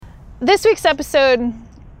This week's episode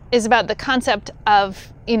is about the concept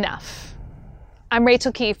of enough. I'm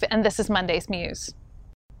Rachael Keefe, and this is Monday's Muse.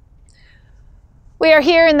 We are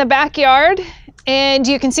here in the backyard, and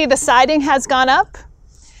you can see the siding has gone up.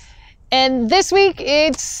 And this week,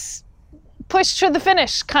 it's pushed to the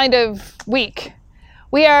finish kind of week.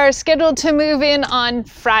 We are scheduled to move in on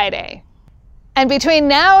Friday. And between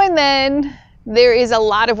now and then, there is a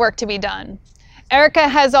lot of work to be done. Erica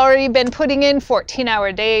has already been putting in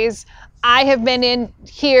 14-hour days. I have been in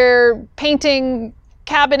here painting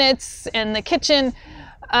cabinets in the kitchen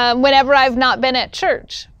whenever I've not been at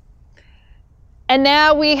church. And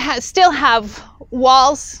now we still have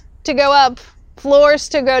walls to go up, floors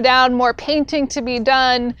to go down, more painting to be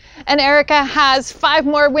done, and Erica has 5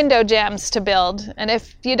 more window jambs to build. And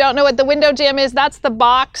if you don't know what the window jamb is, that's the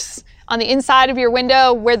box on the inside of your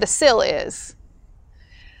window where the sill is.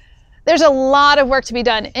 There's a lot of work to be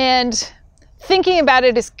done, and thinking about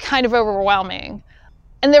it is kind of overwhelming.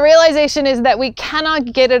 And the realization is that we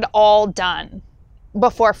cannot get it all done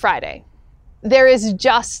before Friday. There is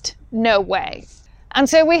just no way. And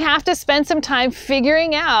so we have to spend some time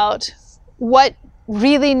figuring out what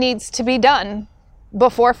really needs to be done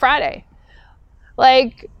before Friday.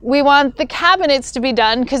 Like, we want the cabinets to be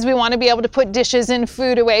done because we want to be able to put dishes and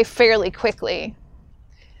food away fairly quickly.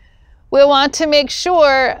 We want to make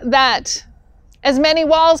sure that as many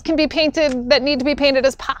walls can be painted that need to be painted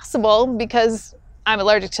as possible because I'm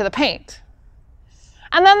allergic to the paint.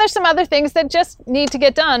 And then there's some other things that just need to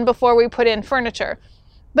get done before we put in furniture.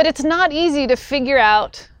 But it's not easy to figure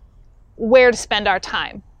out where to spend our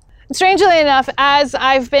time. And strangely enough, as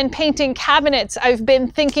I've been painting cabinets, I've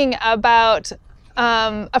been thinking about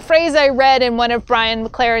a phrase I read in one of Brian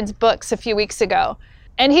McLaren's books a few weeks ago.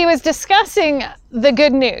 And he was discussing the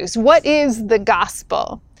good news. What is the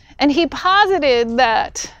gospel? And he posited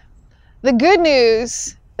that the good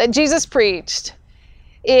news that Jesus preached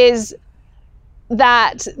is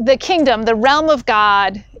that the kingdom, the realm of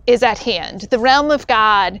God, is at hand. The realm of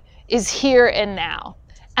God is here and now.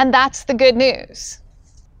 And that's the good news.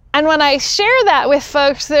 And when I share that with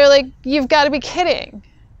folks, they're like, you've got to be kidding.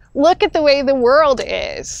 Look at the way the world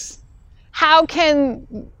is. How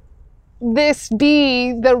can this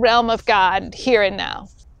be the realm of God here and now?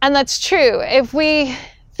 And that's true. If we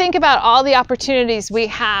think about all the opportunities we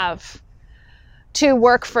have to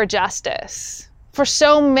work for justice, for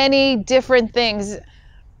so many different things,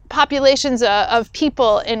 populations of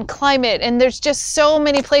people and climate, and there's just so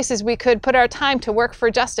many places we could put our time to work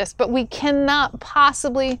for justice, but we cannot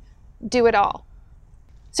possibly do it all.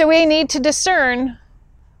 So we need to discern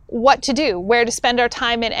what to do, where to spend our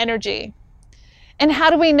time and energy. And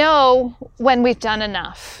how do we know when we've done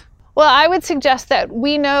enough? Well, I would suggest that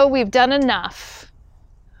we know we've done enough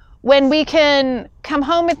when we can come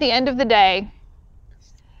home at the end of the day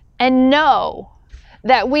and know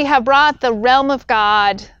that we have brought the realm of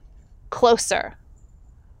God closer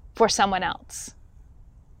for someone else.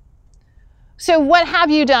 So what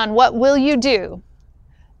have you done? What will you do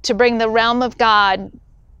to bring the realm of God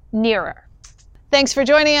nearer? Thanks for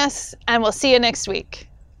joining us, and we'll see you next week.